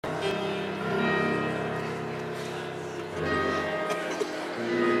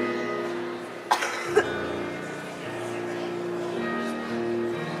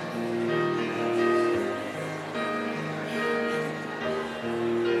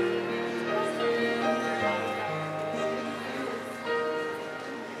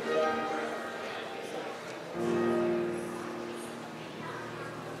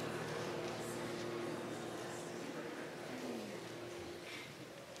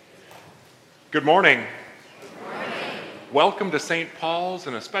Good morning. Welcome to St. Paul's,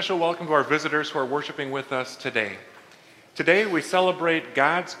 and a special welcome to our visitors who are worshiping with us today. Today we celebrate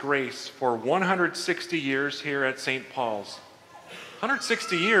God's grace for 160 years here at St. Paul's.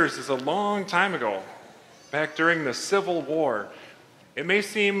 160 years is a long time ago, back during the Civil War. It may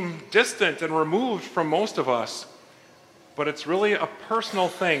seem distant and removed from most of us, but it's really a personal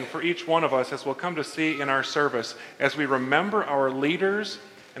thing for each one of us, as we'll come to see in our service, as we remember our leaders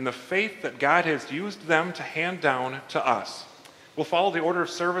and the faith that God has used them to hand down to us. We'll follow the order of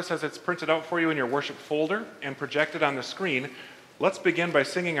service as it's printed out for you in your worship folder and projected on the screen. Let's begin by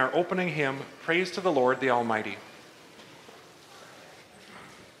singing our opening hymn, Praise to the Lord the Almighty.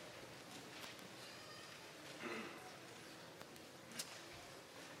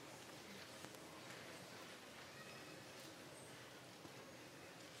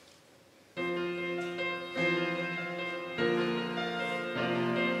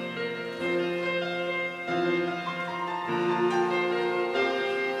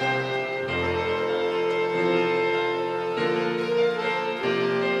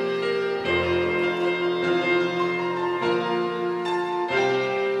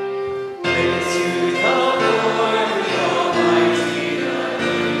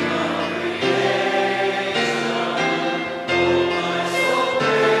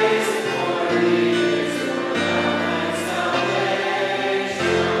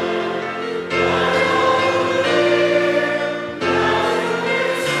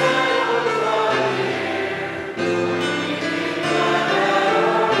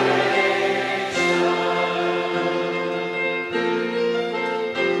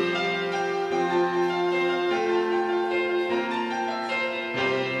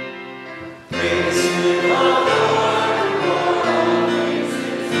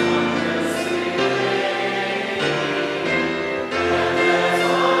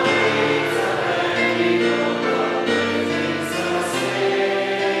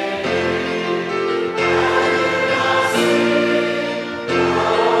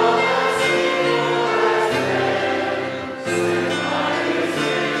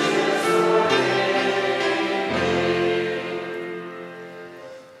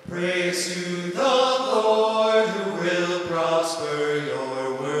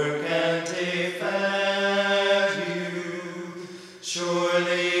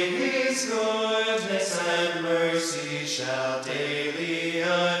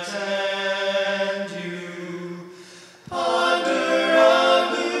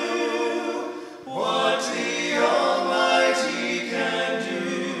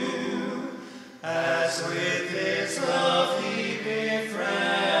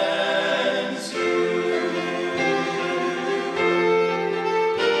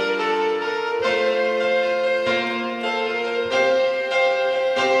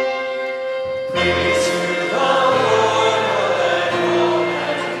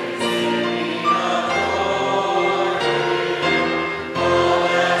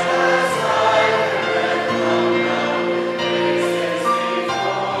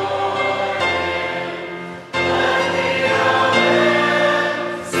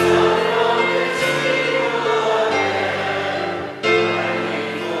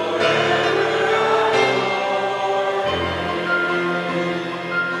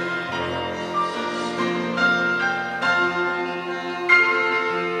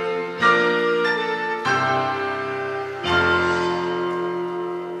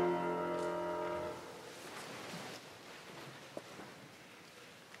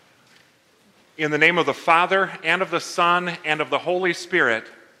 In the name of the Father, and of the Son, and of the Holy Spirit.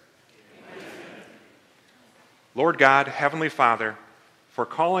 Amen. Lord God, Heavenly Father, for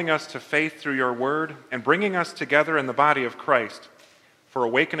calling us to faith through your word and bringing us together in the body of Christ, for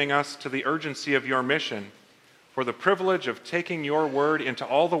awakening us to the urgency of your mission, for the privilege of taking your word into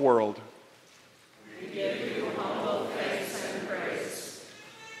all the world. We give you humble thanks and praise.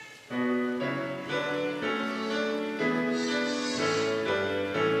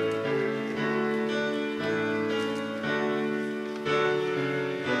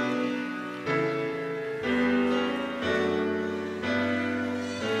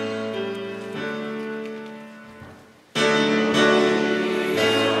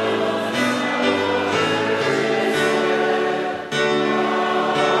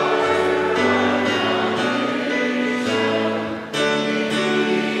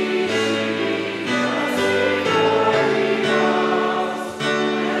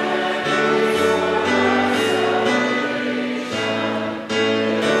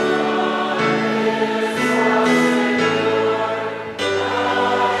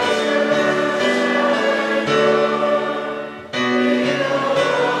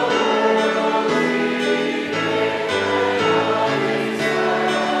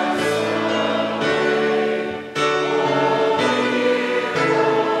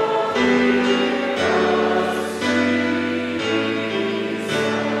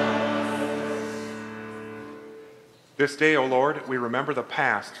 This day, O Lord, we remember the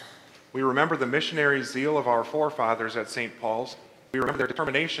past. We remember the missionary zeal of our forefathers at St. Paul's. We remember their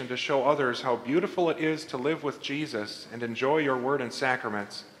determination to show others how beautiful it is to live with Jesus and enjoy your word and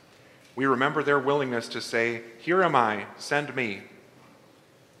sacraments. We remember their willingness to say, "Here am I, send me."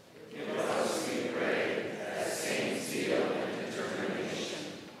 Give us, we pray, that same zeal and determination.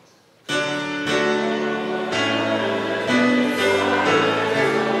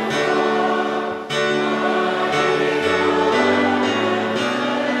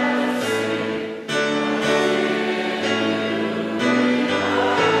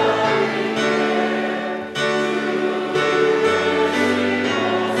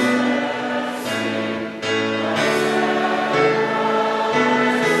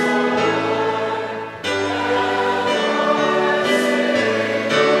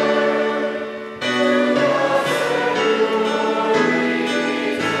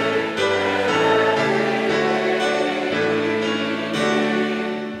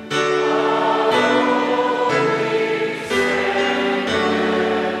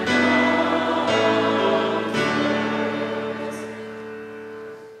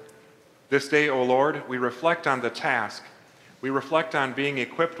 This day, O Lord, we reflect on the task. We reflect on being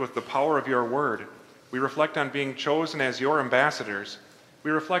equipped with the power of your word. We reflect on being chosen as your ambassadors.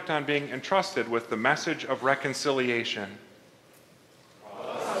 We reflect on being entrusted with the message of reconciliation.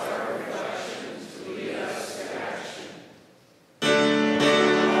 Cause our reflections to lead us to action.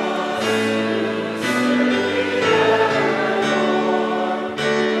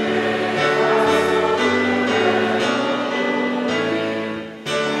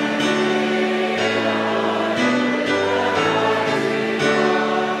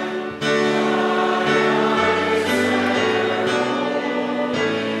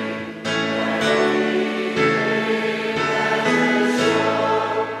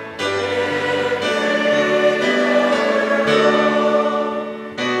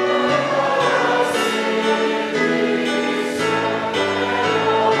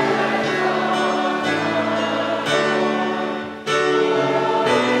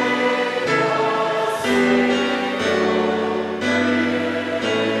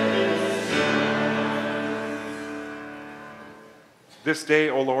 This day,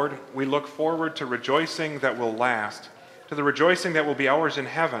 O Lord, we look forward to rejoicing that will last, to the rejoicing that will be ours in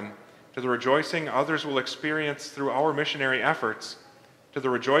heaven, to the rejoicing others will experience through our missionary efforts, to the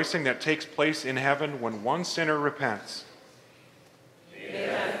rejoicing that takes place in heaven when one sinner repents. May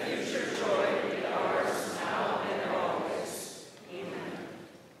that future joy be ours now and always. Amen.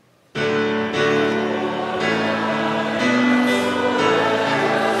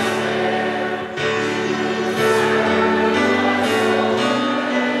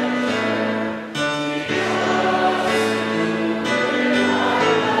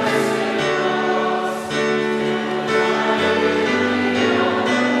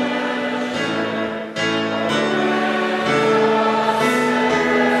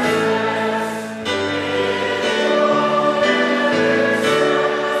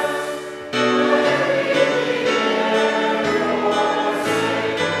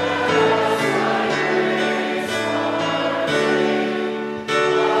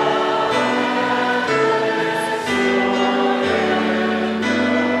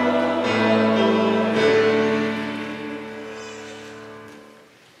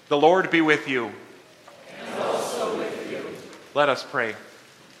 The Lord be with you. And also with you. Let us pray.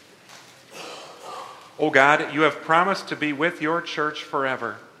 O God, you have promised to be with your church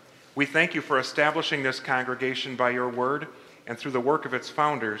forever. We thank you for establishing this congregation by your word and through the work of its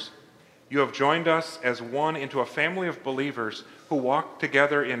founders. You have joined us as one into a family of believers who walk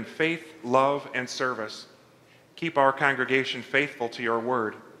together in faith, love, and service. Keep our congregation faithful to your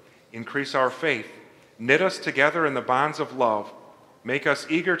word. Increase our faith. Knit us together in the bonds of love. Make us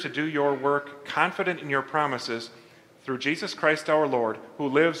eager to do your work, confident in your promises, through Jesus Christ our Lord, who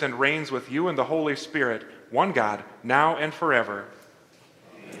lives and reigns with you in the Holy Spirit, one God, now and forever.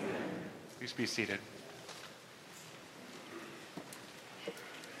 Amen. Please be seated.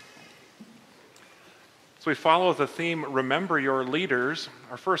 So we follow the theme, Remember Your Leaders.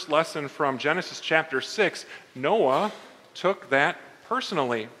 Our first lesson from Genesis chapter 6, Noah took that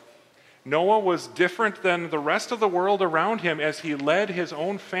personally. Noah was different than the rest of the world around him as he led his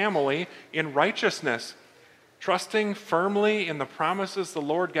own family in righteousness, trusting firmly in the promises the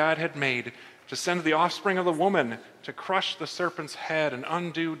Lord God had made to send the offspring of the woman to crush the serpent's head and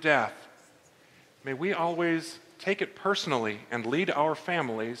undo death. May we always take it personally and lead our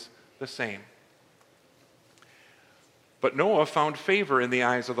families the same. But Noah found favor in the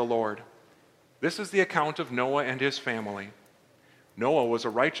eyes of the Lord. This is the account of Noah and his family. Noah was a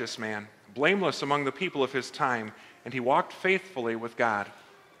righteous man, blameless among the people of his time, and he walked faithfully with God.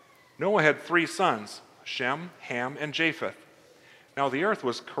 Noah had 3 sons, Shem, Ham, and Japheth. Now the earth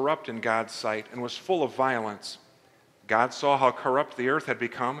was corrupt in God's sight and was full of violence. God saw how corrupt the earth had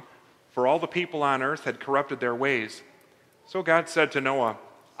become, for all the people on earth had corrupted their ways. So God said to Noah,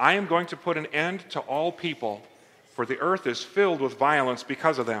 I am going to put an end to all people, for the earth is filled with violence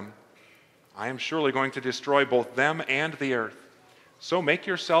because of them. I am surely going to destroy both them and the earth. So make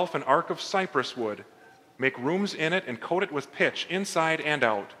yourself an ark of cypress wood. Make rooms in it and coat it with pitch inside and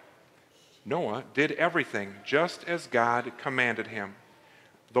out. Noah did everything just as God commanded him.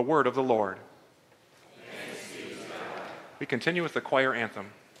 The word of the Lord. Thanks be to God. We continue with the choir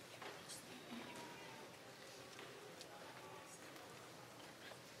anthem.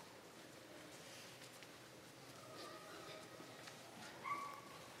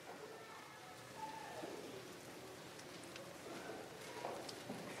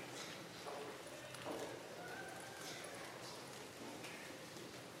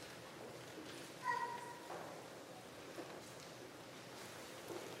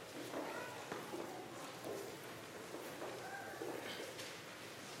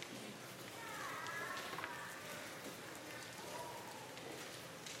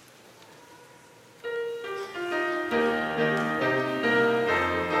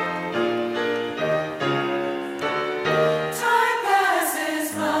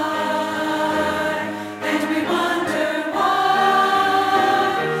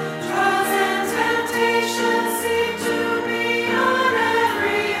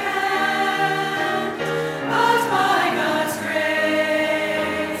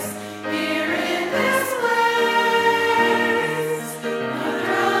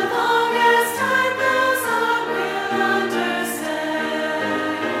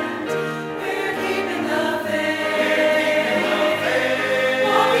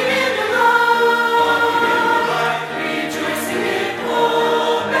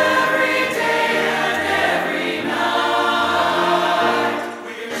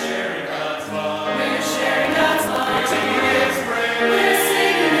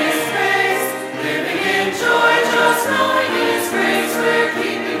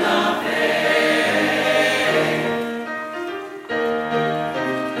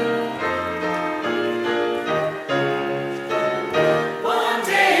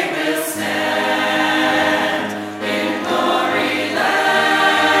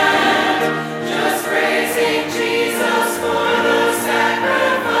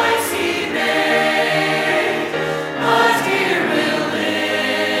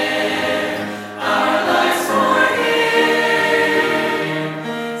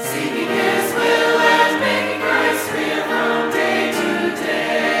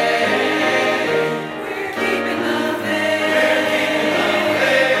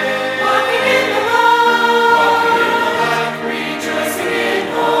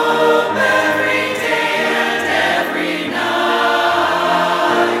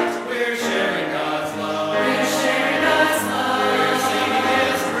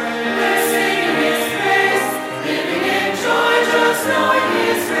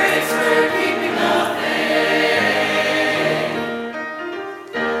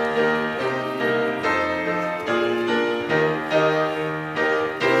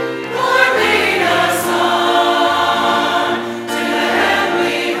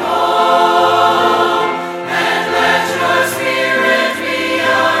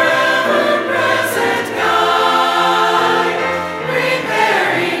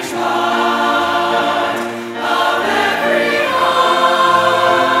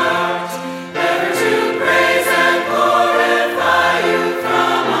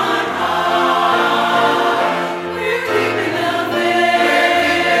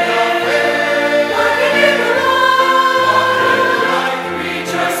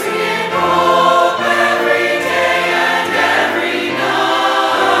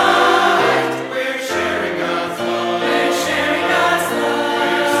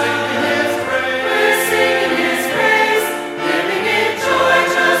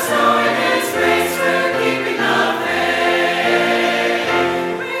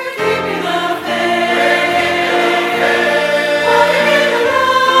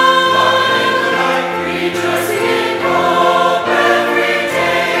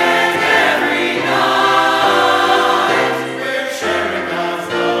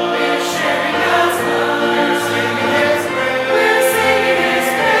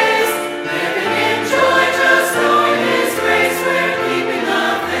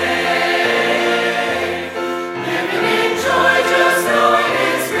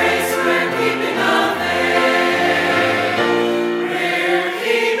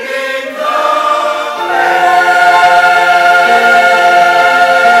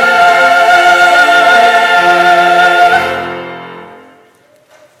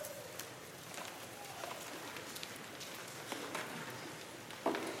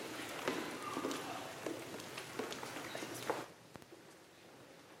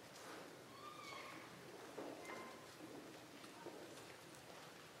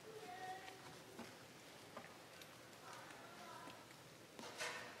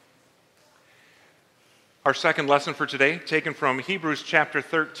 Our second lesson for today, taken from Hebrews chapter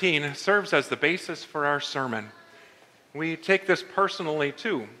 13, serves as the basis for our sermon. We take this personally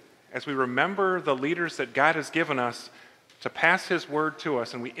too, as we remember the leaders that God has given us to pass His word to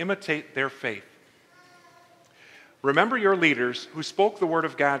us, and we imitate their faith. Remember your leaders who spoke the word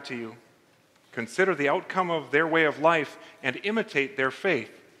of God to you. Consider the outcome of their way of life and imitate their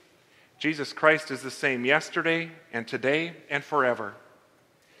faith. Jesus Christ is the same yesterday and today and forever.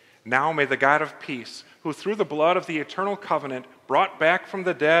 Now may the God of peace, who through the blood of the eternal covenant brought back from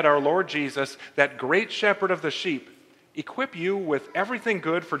the dead our Lord Jesus, that great shepherd of the sheep, equip you with everything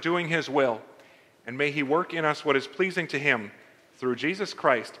good for doing His will, and may He work in us what is pleasing to Him, through Jesus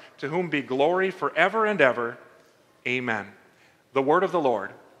Christ, to whom be glory forever and ever. Amen. The word of the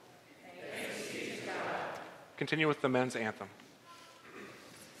Lord. Thanks be to God. Continue with the men's anthem.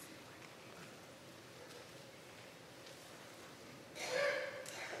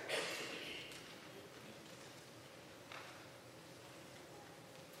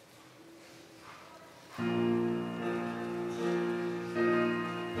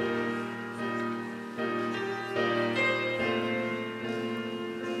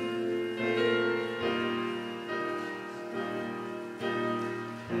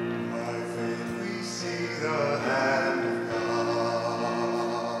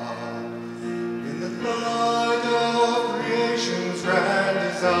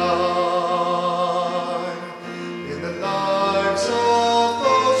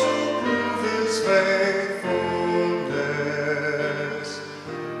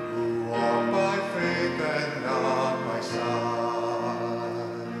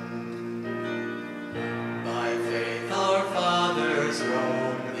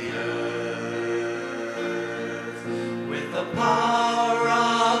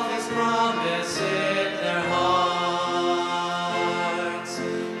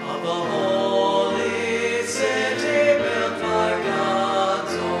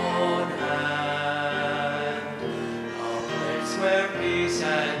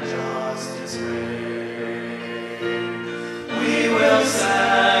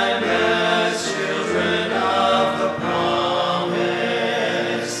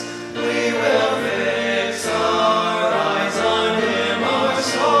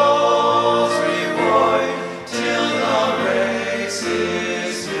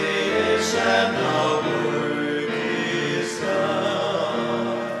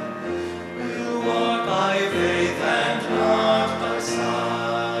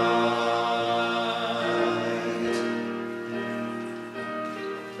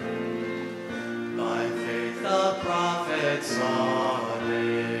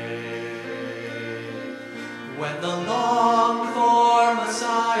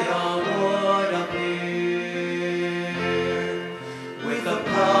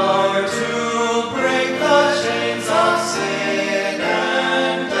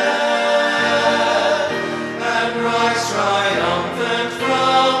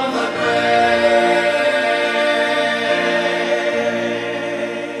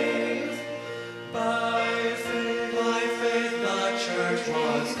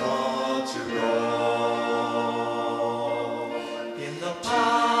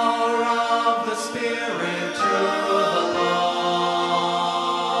 Spirit to the lost.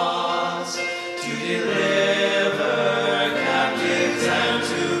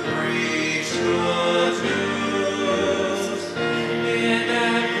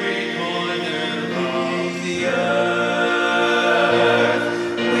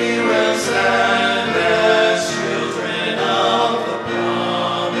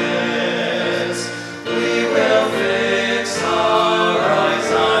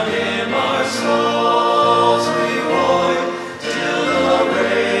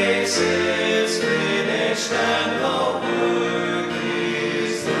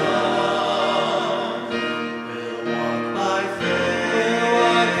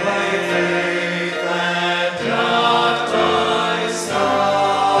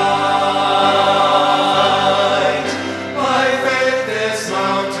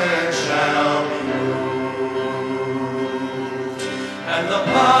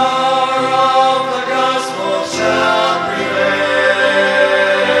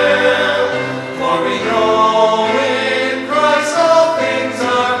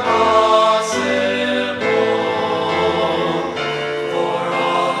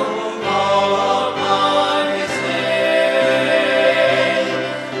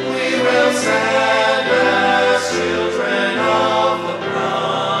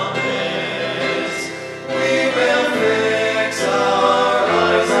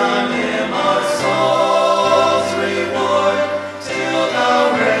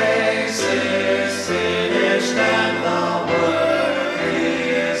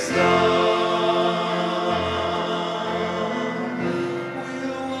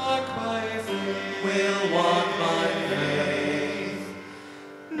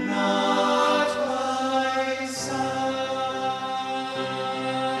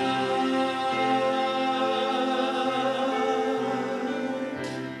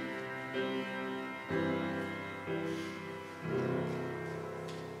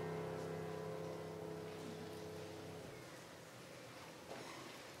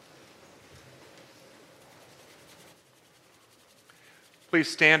 Please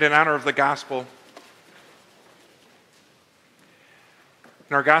stand in honor of the gospel.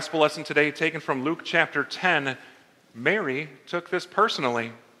 In our gospel lesson today, taken from Luke chapter 10, Mary took this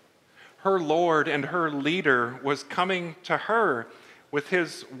personally. Her Lord and her leader was coming to her with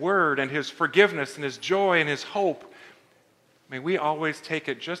his word and his forgiveness and his joy and his hope. May we always take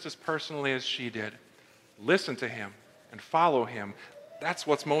it just as personally as she did. Listen to him and follow him. That's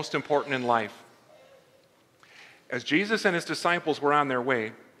what's most important in life. As Jesus and his disciples were on their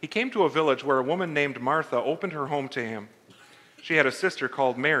way, he came to a village where a woman named Martha opened her home to him. She had a sister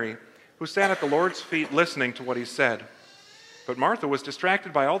called Mary, who sat at the Lord's feet listening to what he said. But Martha was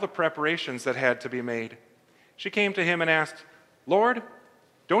distracted by all the preparations that had to be made. She came to him and asked, "Lord,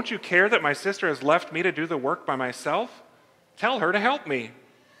 don't you care that my sister has left me to do the work by myself? Tell her to help me."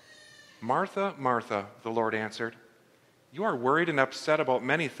 "Martha, Martha," the Lord answered, "you are worried and upset about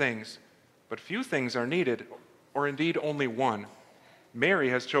many things, but few things are needed, or indeed only one.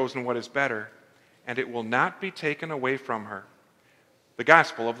 Mary has chosen what is better, and it will not be taken away from her." The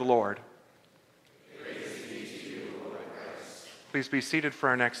Gospel of the Lord. Praise be to you, Lord Christ. Please be seated for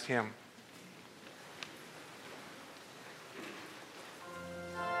our next hymn.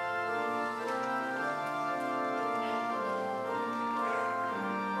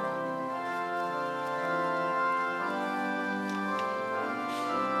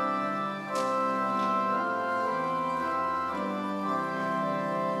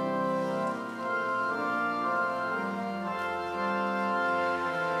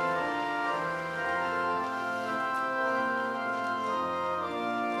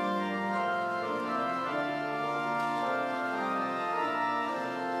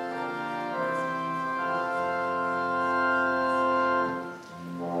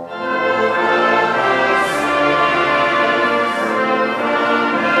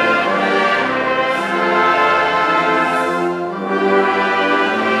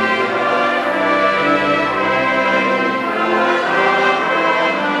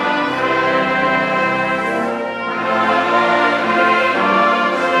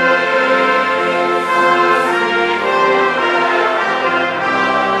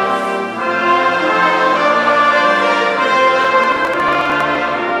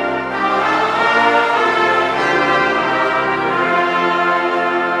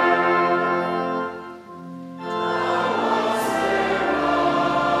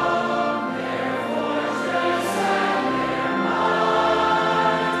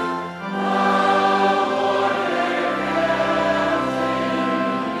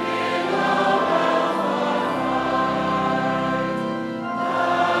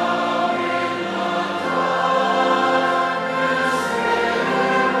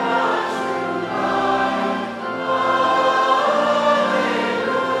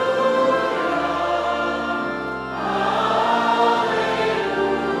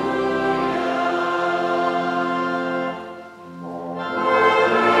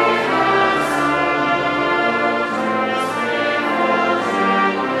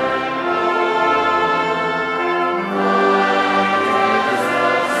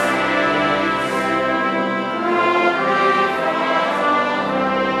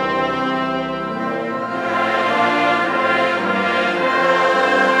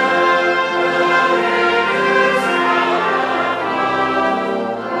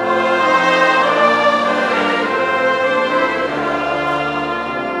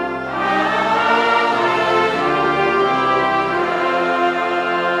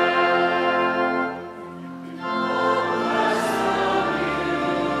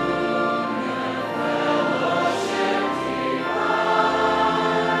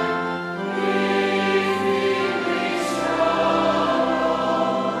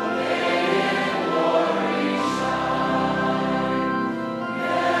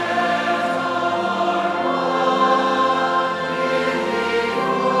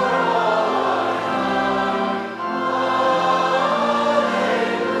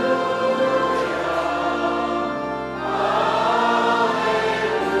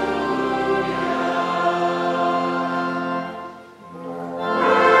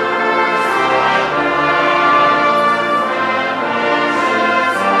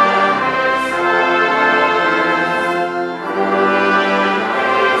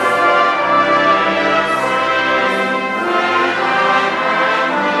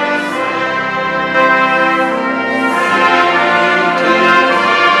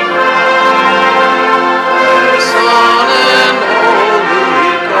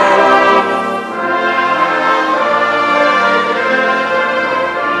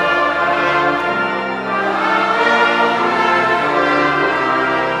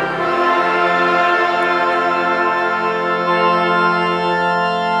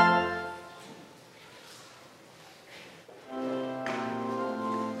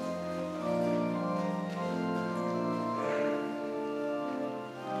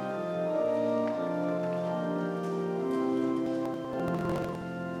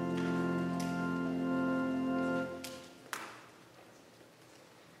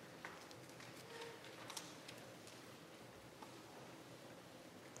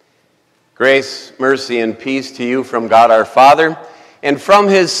 Grace, mercy, and peace to you from God our Father and from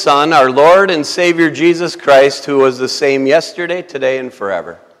His Son, our Lord and Savior Jesus Christ, who was the same yesterday, today, and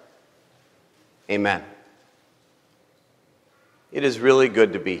forever. Amen. It is really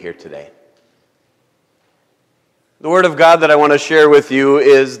good to be here today. The Word of God that I want to share with you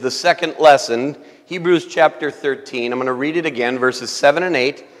is the second lesson, Hebrews chapter 13. I'm going to read it again, verses 7 and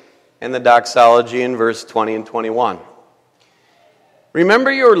 8, and the doxology in verse 20 and 21.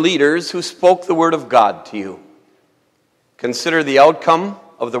 Remember your leaders who spoke the word of God to you. Consider the outcome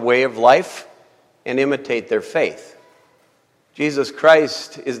of the way of life and imitate their faith. Jesus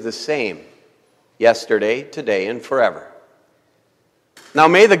Christ is the same yesterday, today, and forever. Now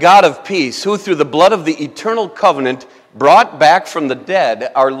may the God of peace, who through the blood of the eternal covenant brought back from the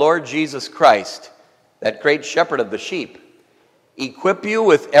dead our Lord Jesus Christ, that great shepherd of the sheep, equip you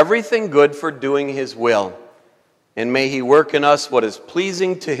with everything good for doing His will. And may He work in us what is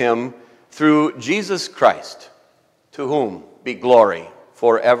pleasing to Him through Jesus Christ, to whom be glory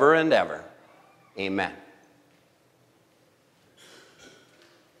forever and ever. Amen.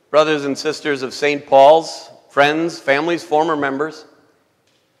 Brothers and sisters of St. Paul's, friends, families, former members,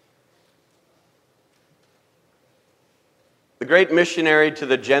 the great missionary to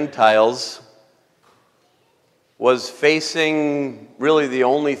the Gentiles was facing really the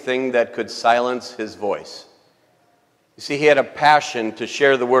only thing that could silence his voice. You see, he had a passion to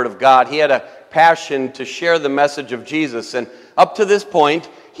share the Word of God. He had a passion to share the message of Jesus. And up to this point,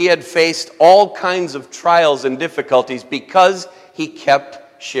 he had faced all kinds of trials and difficulties because he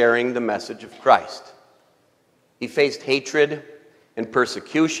kept sharing the message of Christ. He faced hatred and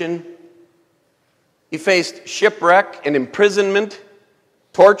persecution. He faced shipwreck and imprisonment,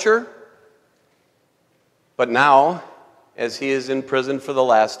 torture. But now, as he is in prison for the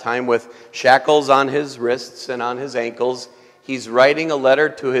last time with shackles on his wrists and on his ankles, he's writing a letter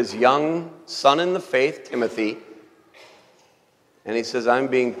to his young son in the faith, Timothy. And he says, I'm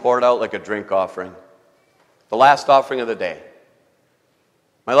being poured out like a drink offering, the last offering of the day.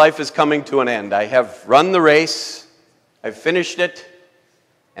 My life is coming to an end. I have run the race. I've finished it.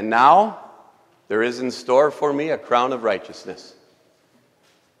 And now there is in store for me a crown of righteousness.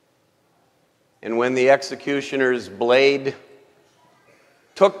 And when the executioner's blade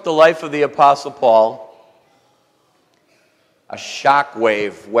took the life of the Apostle Paul, a shock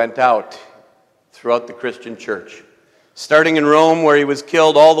wave went out throughout the Christian church. Starting in Rome, where he was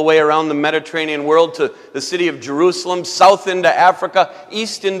killed, all the way around the Mediterranean world to the city of Jerusalem, south into Africa,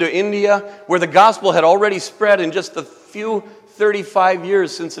 east into India, where the gospel had already spread in just a few 35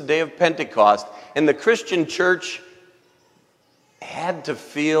 years since the day of Pentecost. And the Christian church had to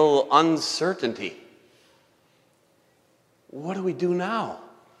feel uncertainty. What do we do now?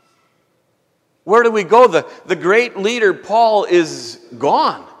 Where do we go? The great leader, Paul, is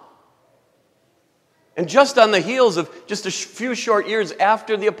gone. And just on the heels of just a few short years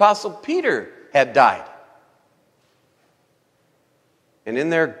after the Apostle Peter had died. And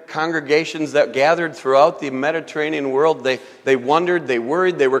in their congregations that gathered throughout the Mediterranean world, they wondered, they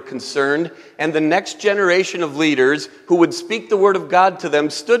worried, they were concerned. And the next generation of leaders who would speak the word of God to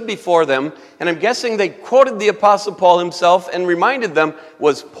them stood before them. And I'm guessing they quoted the Apostle Paul himself and reminded them,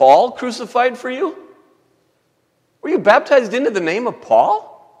 was Paul crucified for you? Were you baptized into the name of Paul?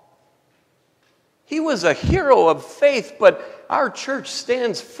 He was a hero of faith, but our church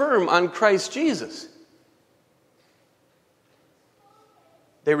stands firm on Christ Jesus.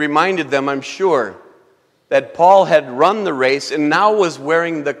 They reminded them, I'm sure, that Paul had run the race and now was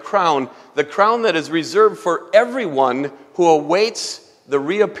wearing the crown that is reserved for everyone who awaits the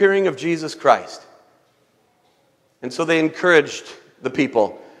reappearing of Jesus Christ. And so they encouraged the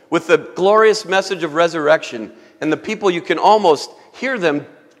people with the glorious message of resurrection. And the people, you can almost hear them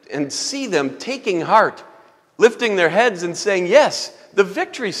and see them taking heart, lifting their heads and saying, yes, the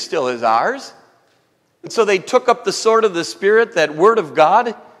victory still is ours. And so they took up the sword of the Spirit, that word of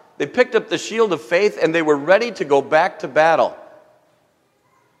God. They picked up the shield of faith, and they were ready to go back to battle.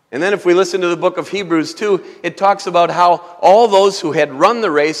 And then if we listen to the book of Hebrews 2, it talks about how all those who had run the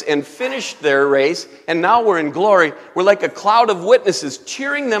race and finished their race and now were in glory were like a cloud of witnesses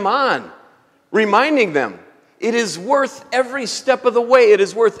cheering them on, reminding them, it is worth every step of the way. It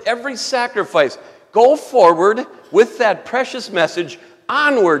is worth every sacrifice. Go forward with that precious message.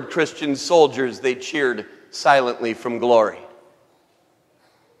 Onward, Christian soldiers, they cheered silently from glory.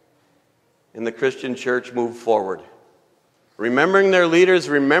 And the Christian church moved forward, remembering their leaders,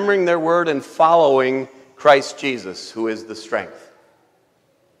 remembering their word, and following Christ Jesus, who is the strength.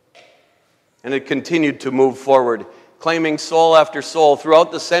 And it continued to move forward, claiming soul after soul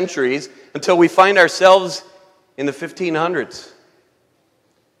throughout the centuries until we find ourselves in the 1500s.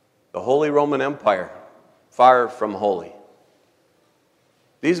 The Holy Roman Empire, far from holy.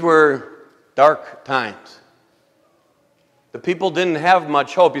 These were dark times. The people didn't have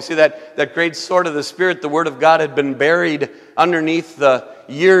much hope. You see, that great sword of the Spirit, the Word of God, had been buried underneath the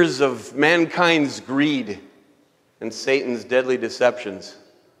years of mankind's greed and Satan's deadly deceptions.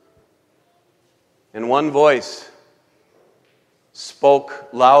 And one voice spoke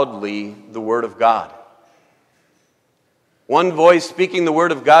loudly the Word of God. One voice speaking the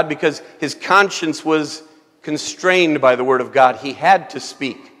Word of God because his conscience was constrained by the Word of God. He had to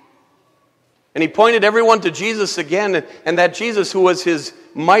speak. And he pointed everyone to Jesus again, and that Jesus who was his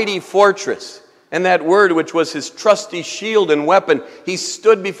mighty fortress, and that Word which was his trusty shield and weapon. He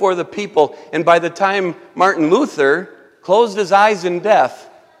stood before the people, and by the time Martin Luther closed his eyes in death,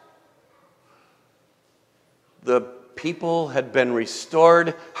 the people had been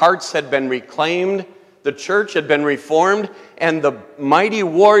restored, hearts had been reclaimed, the church had been reformed, and the mighty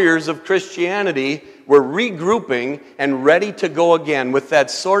warriors of Christianity were regrouping and ready to go again with that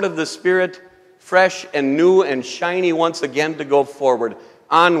sword of the Spirit, fresh and new and shiny once again to go forward.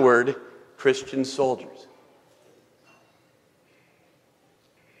 Onward, Christian soldiers.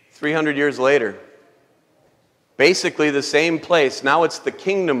 300 years later, basically the same place. Now it's the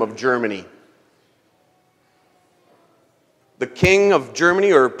Kingdom of Germany. The king of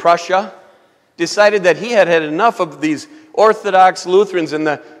Germany, or Prussia, decided that he had had enough of these Orthodox Lutherans and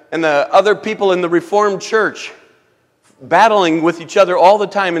the other people in the Reformed Church battling with each other all the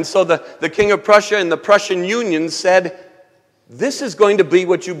time. And so the king of Prussia and the Prussian Union said, this is going to be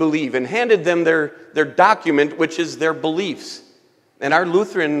what you believe, and handed them their document, which is their beliefs. And our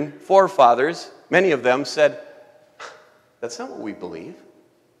Lutheran forefathers, many of them, said, that's not what we believe.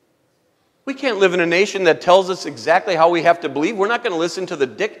 We can't live in a nation that tells us exactly how we have to believe. We're not going to listen to the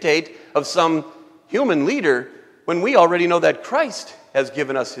dictate of some human leader when we already know that Christ has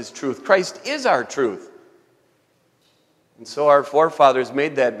given us his truth. Christ is our truth. And so our forefathers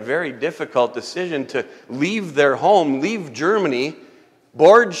made that very difficult decision to leave their home, leave Germany,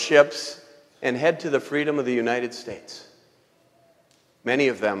 board ships, and head to the freedom of the United States. Many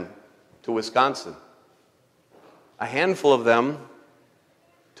of them to Wisconsin. A handful of them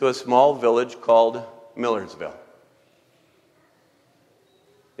to a small village called Millersville.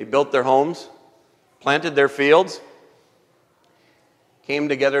 They built their homes, planted their fields, came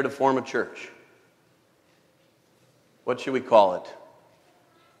together to form a church. What should we call it?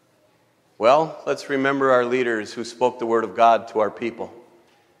 Well, let's remember our leaders who spoke the word of God to our people.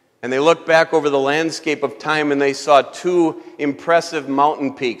 And they looked back over the landscape of time and they saw two impressive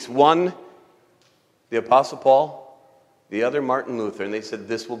mountain peaks. One, the Apostle Paul, the other, Martin Luther. And they said,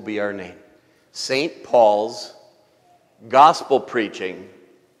 this will be our name. St. Paul's Gospel Preaching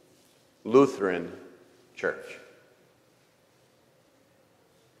Lutheran Church.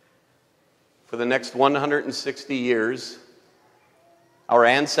 For the next 160 years, our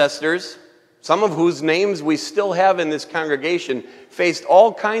ancestors, some of whose names we still have in this congregation, faced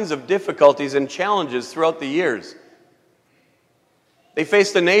all kinds of difficulties and challenges throughout the years. They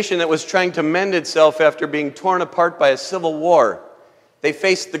faced a nation that was trying to mend itself after being torn apart by a civil war. They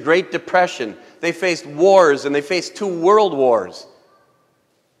faced the Great Depression. They faced wars, and they faced 2 world wars.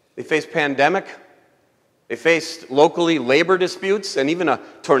 They faced pandemic. They faced locally labor disputes and even a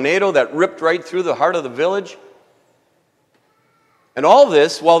tornado that ripped right through the heart of the village. And all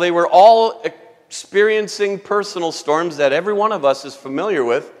this while they were all experiencing personal storms that every one of us is familiar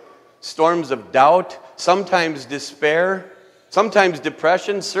with. Storms of doubt, sometimes despair, sometimes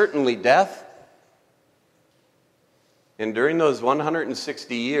depression, certainly death. And during those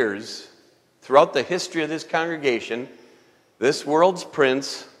 160 years, throughout the history of this congregation, this world's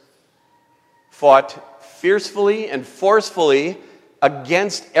prince fought fiercely and forcefully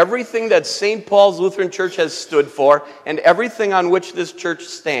against everything that St. Paul's Lutheran Church has stood for and everything on which this church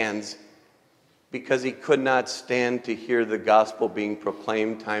stands, because he could not stand to hear the gospel being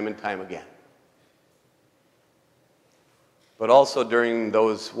proclaimed time and time again. But also during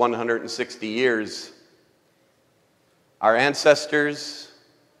those 160 years, our ancestors,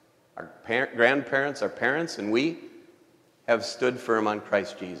 our grandparents, our parents, and we have stood firm on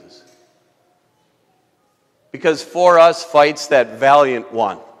Christ Jesus. Because for us fights that valiant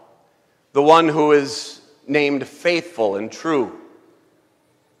one, the one who is named faithful and true,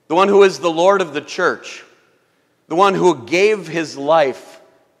 the one who is the Lord of the church, the one who gave his life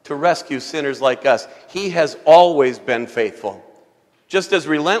to rescue sinners like us. He has always been faithful. Just as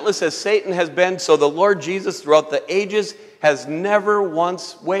relentless as Satan has been, so the Lord Jesus throughout the ages has never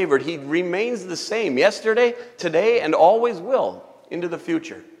once wavered. He remains the same yesterday, today, and always will into the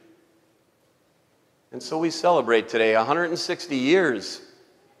future. And so we celebrate today 160 years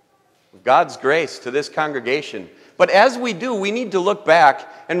of God's grace to this congregation. But as we do, we need to look back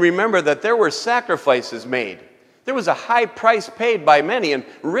and remember that there were sacrifices made. There was a high price paid by many and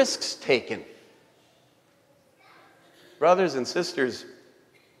risks taken. Brothers and sisters,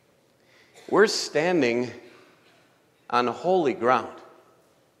 we're standing on holy ground.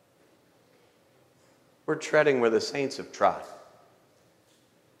 We're treading where the saints have trod.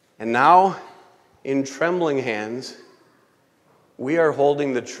 And now, in trembling hands, we are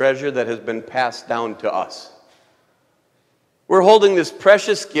holding the treasure that has been passed down to us. We're holding this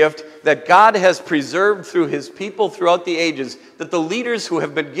precious gift that God has preserved through his people throughout the ages, that the leaders who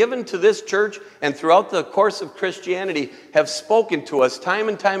have been given to this church and throughout the course of Christianity have spoken to us time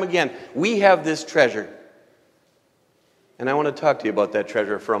and time again. We have this treasure. And I want to talk to you about that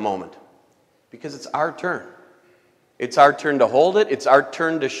treasure for a moment, because it's our turn. It's our turn to hold it. It's our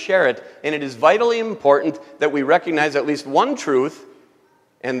turn to share it. And it is vitally important that we recognize at least one truth,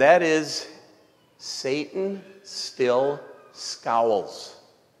 and that is Satan still scowls.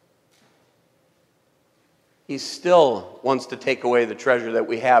 He still wants to take away the treasure that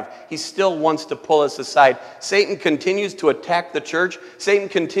we have. He still wants to pull us aside. Satan continues to attack the church. Satan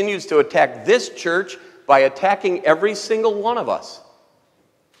continues to attack this church by attacking every single one of us.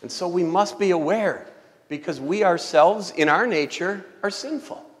 And so we must be aware, because we ourselves, in our nature, are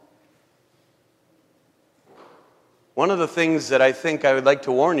sinful. One of the things that I think I would like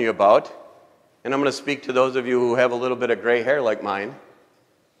to warn you about, and I'm going to speak to those of you who have a little bit of gray hair like mine.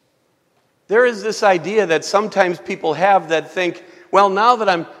 There is this idea that sometimes people have that think, well, now that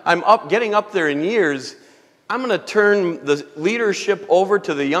I'm getting up there in years, I'm going to turn the leadership over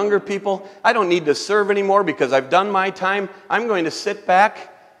to the younger people. I don't need to serve anymore because I've done my time. I'm going to sit back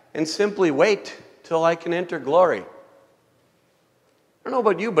and simply wait till I can enter glory. I don't know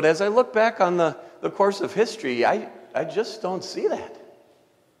about you, but as I look back on the course of history, I just don't see that.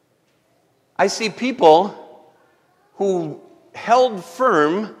 I see people who held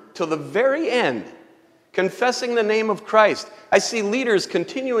firm to the very end, confessing the name of Christ. I see leaders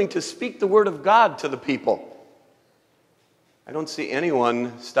continuing to speak the word of God to the people. I don't see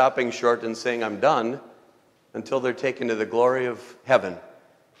anyone stopping short and saying, I'm done, until they're taken to the glory of heaven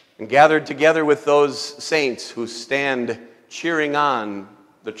and gathered together with those saints who stand cheering on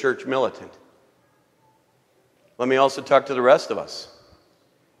the church militant. Let me also talk to the rest of us.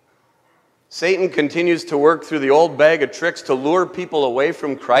 Satan continues to work through the old bag of tricks to lure people away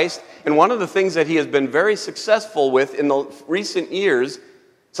from Christ. And one of the things that he has been very successful with in the recent years,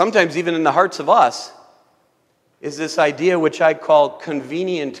 sometimes even in the hearts of us, is this idea which I call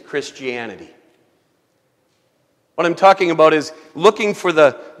convenient Christianity. What I'm talking about is looking for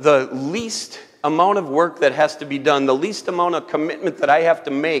the least amount of work that has to be done, the least amount of commitment that I have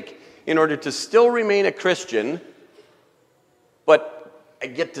to make in order to still remain a Christian, but I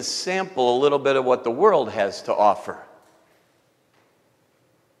get to sample a little bit of what the world has to offer.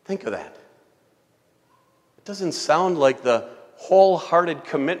 Think of that. It doesn't sound like the wholehearted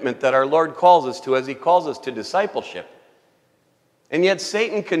commitment that our Lord calls us to as he calls us to discipleship. And yet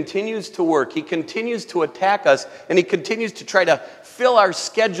Satan continues to work. He continues to attack us, and he continues to try to fill our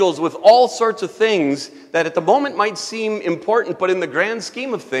schedules with all sorts of things that at the moment might seem important, but in the grand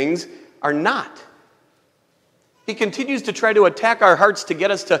scheme of things are not. He continues to try to attack our hearts to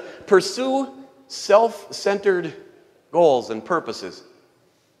get us to pursue self-centered goals and purposes.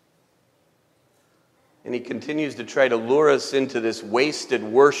 And he continues to try to lure us into this wasted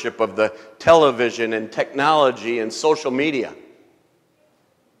worship of the television and technology and social media.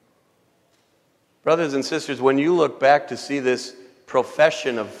 Brothers and sisters, when you look back to see this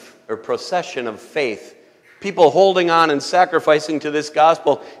procession of faith, people holding on and sacrificing to this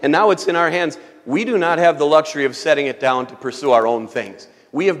gospel, and now it's in our hands, we do not have the luxury of setting it down to pursue our own things.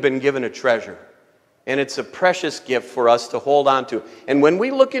 We have been given a treasure, and it's a precious gift for us to hold on to. And when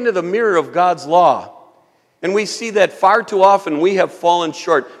we look into the mirror of God's law, and we see that far too often we have fallen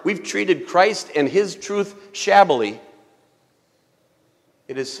short, we've treated Christ and his truth shabbily,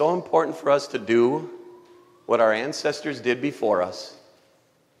 it is so important for us to do what our ancestors did before us.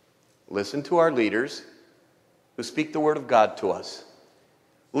 Listen to our leaders who speak the word of God to us.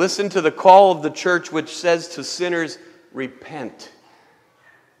 Listen to the call of the church which says to sinners, repent.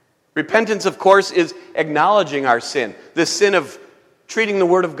 Repentance, of course, is acknowledging our sin. The sin of treating the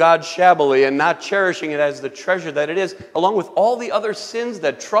word of God shabbily and not cherishing it as the treasure that it is, along with all the other sins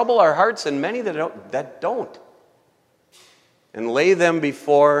that trouble our hearts and many that don't. And lay them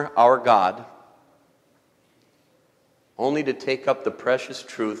before our God, only to take up the precious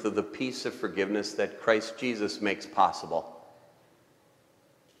truth of the peace of forgiveness that Christ Jesus makes possible.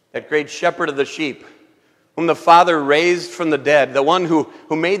 That great shepherd of the sheep, whom the Father raised from the dead, the one who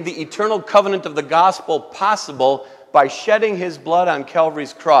made the eternal covenant of the gospel possible by shedding his blood on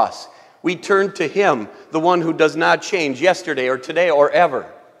Calvary's cross. We turn to him, the one who does not change yesterday or today or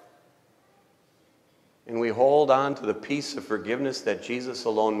ever. And we hold on to the peace of forgiveness that Jesus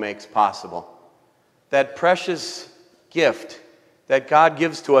alone makes possible. That precious gift that God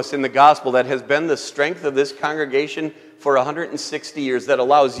gives to us in the gospel that has been the strength of this congregation for 160 years, that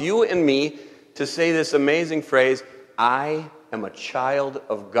allows you and me to say this amazing phrase, I am a child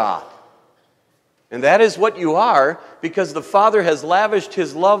of God. And that is what you are, because the Father has lavished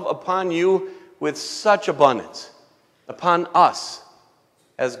his love upon you with such abundance, upon us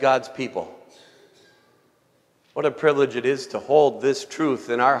as God's people. What a privilege it is to hold this truth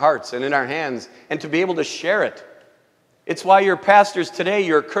in our hearts and in our hands and to be able to share it. It's why your pastors today,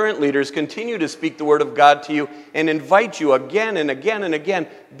 your current leaders, continue to speak the Word of God to you and invite you again and again and again,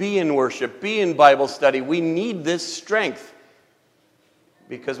 be in worship, be in Bible study. We need this strength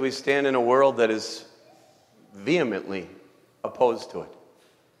because we stand in a world that is vehemently opposed to it.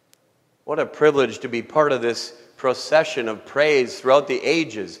 What a privilege to be part of this procession of praise throughout the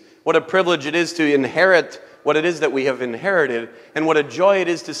ages. What a privilege it is to inherit what it is that we have inherited, and what a joy it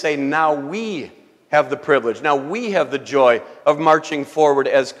is to say, now we have the privilege, now we have the joy of marching forward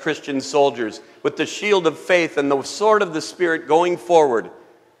as Christian soldiers with the shield of faith and the sword of the Spirit going forward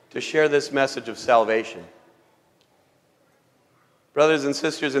to share this message of salvation. Brothers and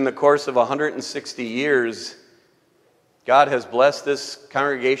sisters, in the course of 160 years, God has blessed this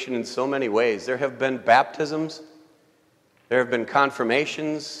congregation in so many ways. There have been baptisms, there have been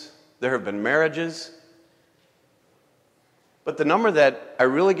confirmations, there have been marriages. But the number that I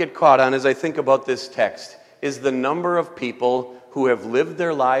really get caught on as I think about this text is the number of people who have lived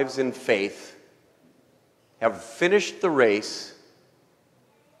their lives in faith, have finished the race,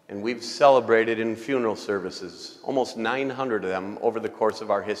 and we've celebrated in funeral services, almost 900 of them over the course of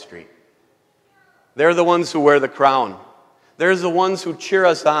our history. They're the ones who wear the crown. They're the ones who cheer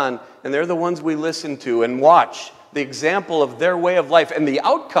us on, and they're the ones we listen to and watch the example of their way of life and the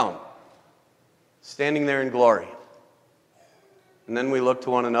outcome, standing there in glory. And then we look to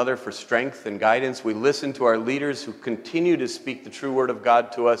one another for strength and guidance. We listen to our leaders who continue to speak the true word of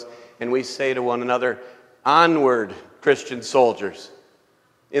God to us, and we say to one another, onward, Christian soldiers,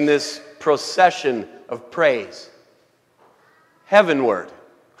 in this procession of praise. Heavenward,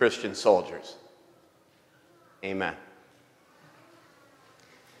 Christian soldiers. Amen.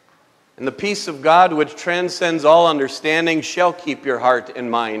 And the peace of God, which transcends all understanding, shall keep your heart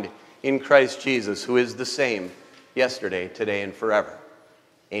and mind in Christ Jesus, who is the same yesterday, today, and forever.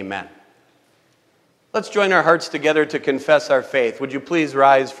 Amen. Let's join our hearts together to confess our faith. Would you please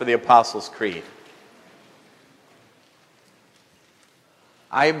rise for the Apostles' Creed?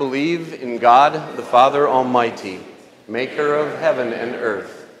 I believe in God, the Father Almighty, maker of heaven and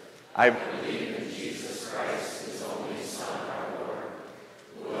earth. I believe in Jesus Christ, his only Son, our Lord,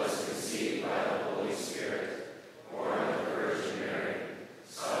 who was conceived by the Holy Spirit, born of the Virgin Mary,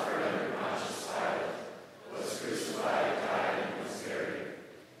 suffered under Pontius Pilate, was crucified, died, and was buried.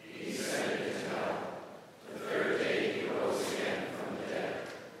 He descended into hell. The third day he rose again from the dead.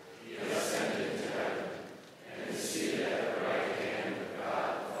 He ascended into heaven, and is seated at the right hand of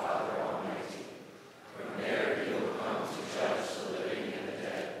God the Father Almighty. From there he will come to judge the living and the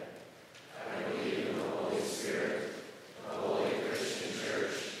dead. I believe in the Holy Spirit, the holy Christian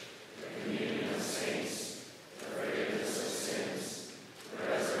Church, the communion of saints, the forgiveness of sins,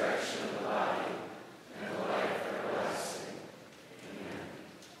 the resurrection of the body, and the life everlasting. Amen.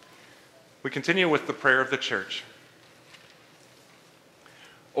 We continue with the prayer of the church.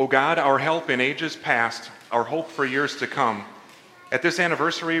 O God, our help in ages past, our hope for years to come. At this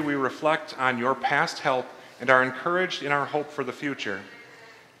anniversary, we reflect on your past help and are encouraged in our hope for the future.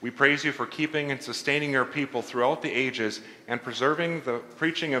 We praise you for keeping and sustaining your people throughout the ages and preserving the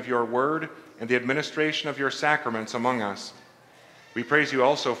preaching of your word and the administration of your sacraments among us. We praise you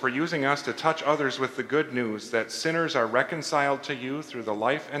also for using us to touch others with the good news that sinners are reconciled to you through the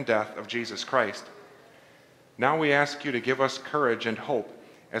life and death of Jesus Christ. Now we ask you to give us courage and hope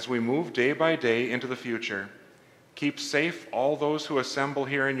as we move day by day into the future. Keep safe all those who assemble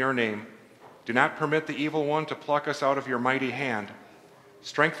here in your name. Do not permit the evil one to pluck us out of your mighty hand.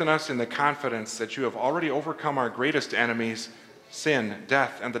 Strengthen us in the confidence that you have already overcome our greatest enemies, sin,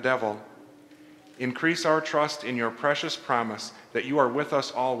 death, and the devil. Increase our trust in your precious promise that you are with us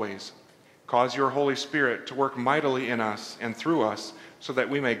always. Cause your Holy Spirit to work mightily in us and through us so that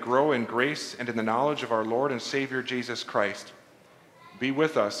we may grow in grace and in the knowledge of our Lord and Savior Jesus Christ. Be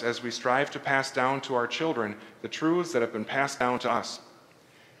with us as we strive to pass down to our children the truths that have been passed down to us.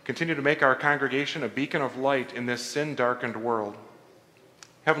 Continue to make our congregation a beacon of light in this sin-darkened world.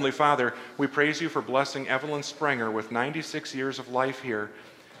 Heavenly Father, we praise you for blessing Evelyn Sprenger with 96 years of life here,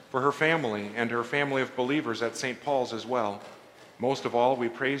 for her family and her family of believers at St. Paul's as well. Most of all, we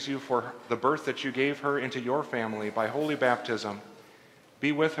praise you for the birth that you gave her into your family by holy baptism.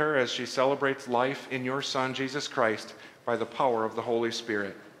 Be with her as she celebrates life in your Son, Jesus Christ, by the power of the Holy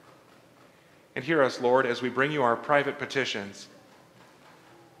Spirit. And hear us, Lord, as we bring you our private petitions.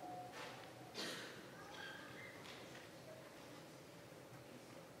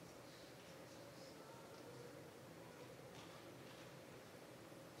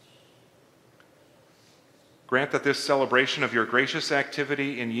 Grant that this celebration of your gracious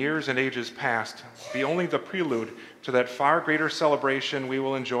activity in years and ages past be only the prelude to that far greater celebration we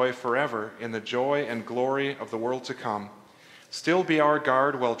will enjoy forever in the joy and glory of the world to come. Still be our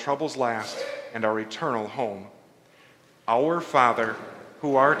guard while troubles last and our eternal home. Our Father,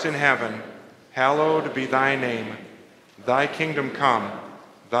 who art in heaven, hallowed be thy name. Thy kingdom come,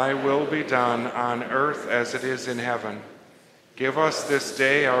 thy will be done on earth as it is in heaven. Give us this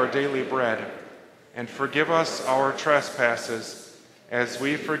day our daily bread, and forgive us our trespasses, as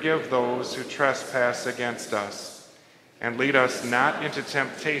we forgive those who trespass against us. And lead us not into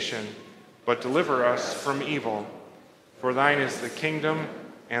temptation, but deliver us from evil. For thine is the kingdom,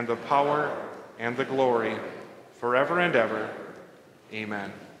 and the power, and the glory, forever and ever.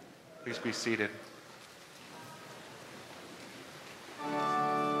 Amen. Please be seated.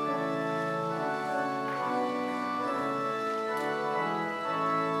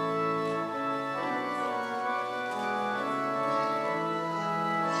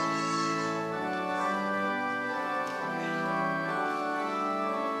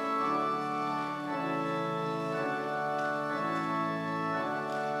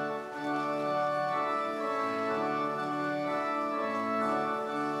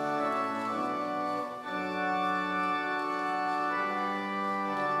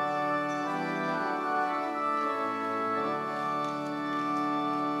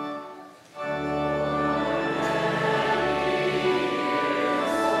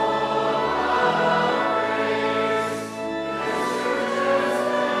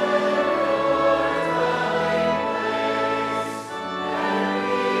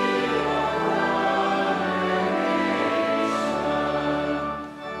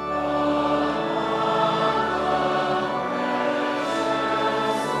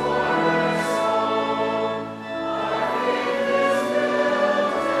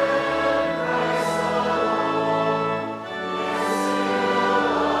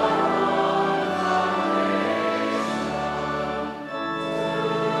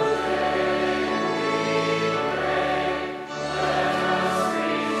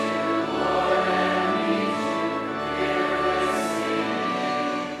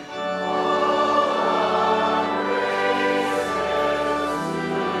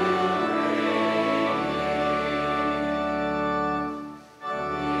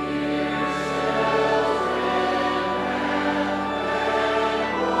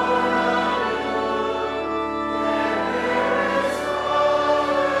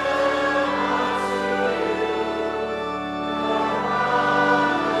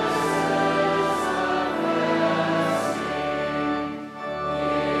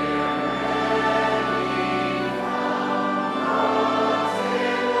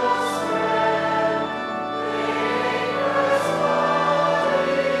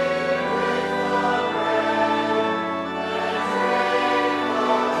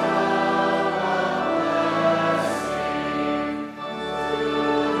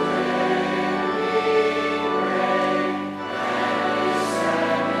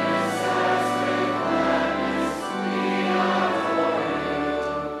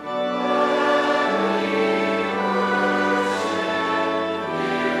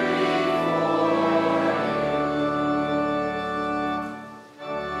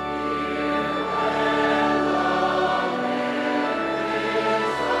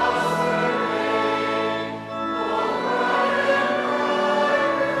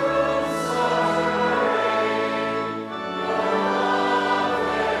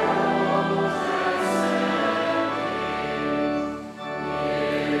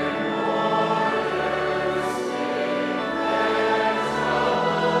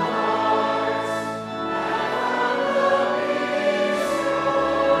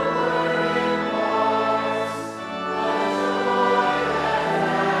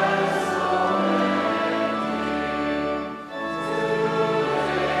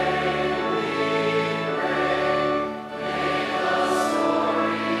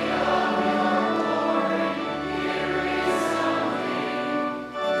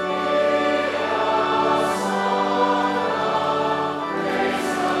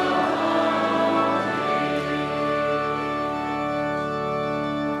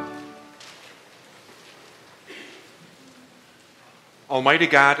 Almighty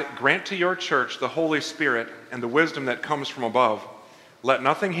God, grant to your church the Holy Spirit and the wisdom that comes from above. Let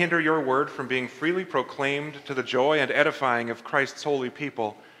nothing hinder your word from being freely proclaimed to the joy and edifying of Christ's holy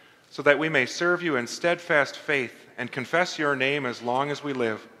people, so that we may serve you in steadfast faith and confess your name as long as we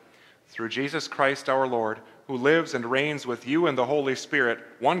live. Through Jesus Christ our Lord, who lives and reigns with you and the Holy Spirit,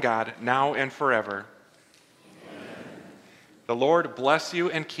 one God, now and forever. Amen. The Lord bless you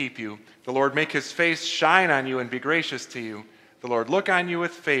and keep you. The Lord make his face shine on you and be gracious to you. The Lord look on you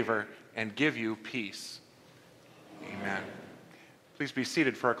with favor and give you peace. Amen. Please be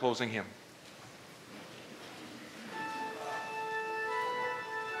seated for our closing hymn.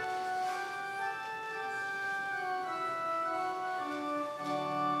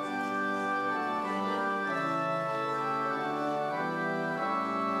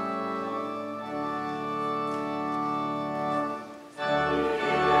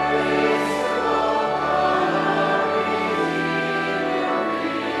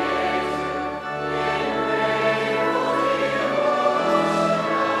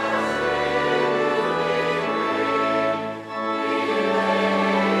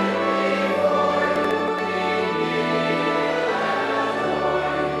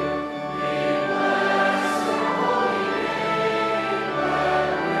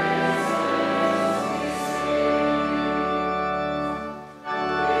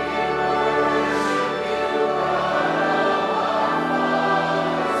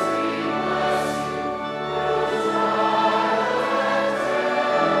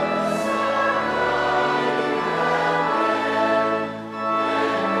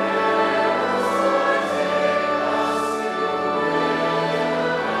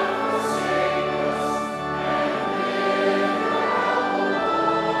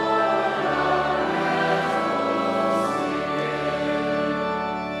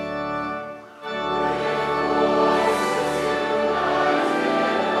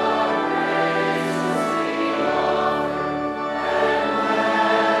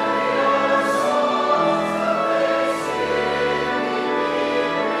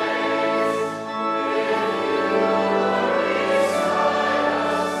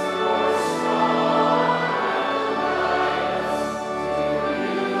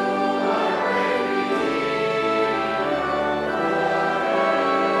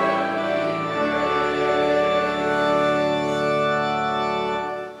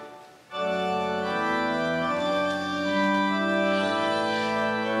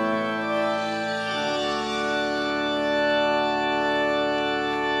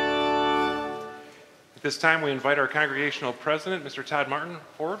 At this time, we invite our congregational president, Mr. Todd Martin,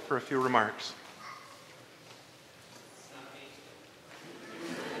 forward for a few remarks.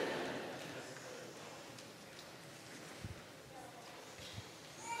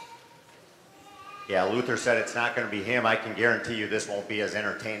 Yeah, Luther said it's not going to be him. I can guarantee you this won't be as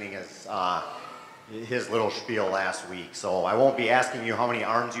entertaining as his little spiel last week. So I won't be asking you how many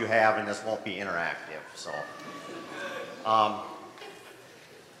arms you have, and this won't be interactive. So,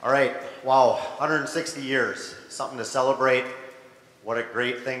 all right, wow, 160 years, something to celebrate. What a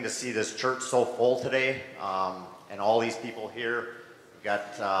great thing to see this church so full today, and all these people here. We've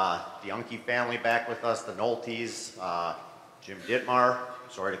got the Unke family back with us, the Noltes, Jim Dittmar.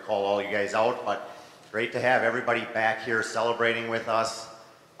 Sorry to call all you guys out, but great to have everybody back here celebrating with us.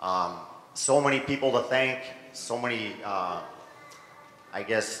 So many people to thank, so many, I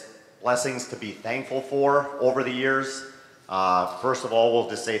guess, blessings to be thankful for over the years. First of all, we'll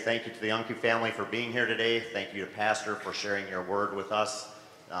just say thank you to the Unke family for being here today. Thank you to Pastor for sharing your word with us,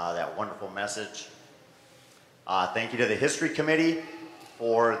 that wonderful message. Thank you to the History Committee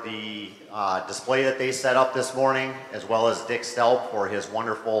for the display that they set up this morning, as well as Dick Stelp for his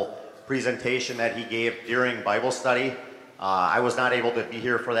wonderful presentation that he gave during Bible study. I was not able to be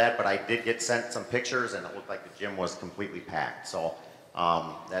here for that, but I did get sent some pictures, and it looked like the gym was completely packed. So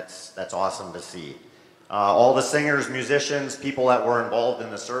that's awesome to see. All the singers, musicians, people that were involved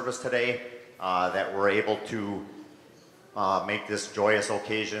in the service today that were able to make this joyous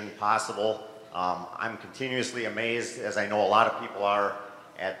occasion possible. I'm continuously amazed, as I know a lot of people are,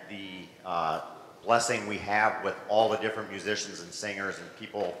 at the blessing we have with all the different musicians and singers and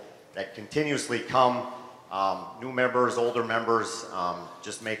people that continuously come, new members, older members,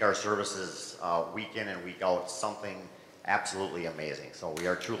 just make our services week in and week out something absolutely amazing. So we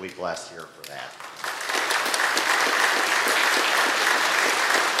are truly blessed here for that.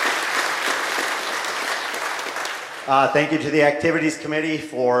 Thank you to the Activities Committee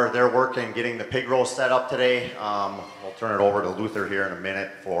for their work in getting the pig roast set up today. We'll turn it over to Luther here in a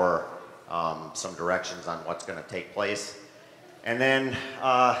minute for some directions on what's going to take place. And then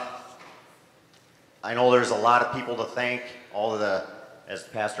I know there's a lot of people to thank, all of the as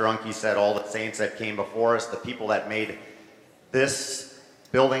Pastor Unke said, all the saints that came before us, the people that made this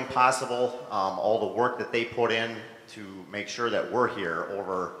building possible, all the work that they put in to make sure that we're here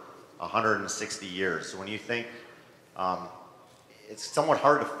over 160 years. So when you think, it's somewhat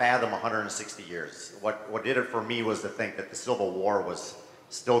hard to fathom 160 years. What did it for me was to think that the Civil War was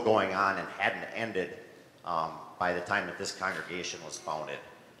still going on and hadn't ended by the time that this congregation was founded.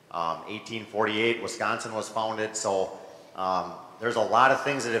 1848, Wisconsin was founded, so there's a lot of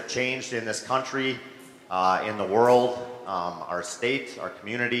things that have changed in this country, in the world, our state, our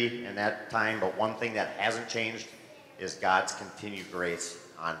community in that time, but one thing that hasn't changed is God's continued grace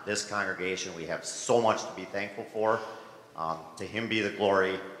on this congregation. We have so much to be thankful for. To Him be the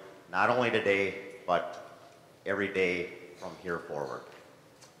glory, not only today, but every day from here forward.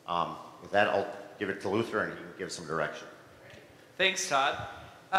 With that, I'll give it to Luther and he can give some direction. Thanks, Todd.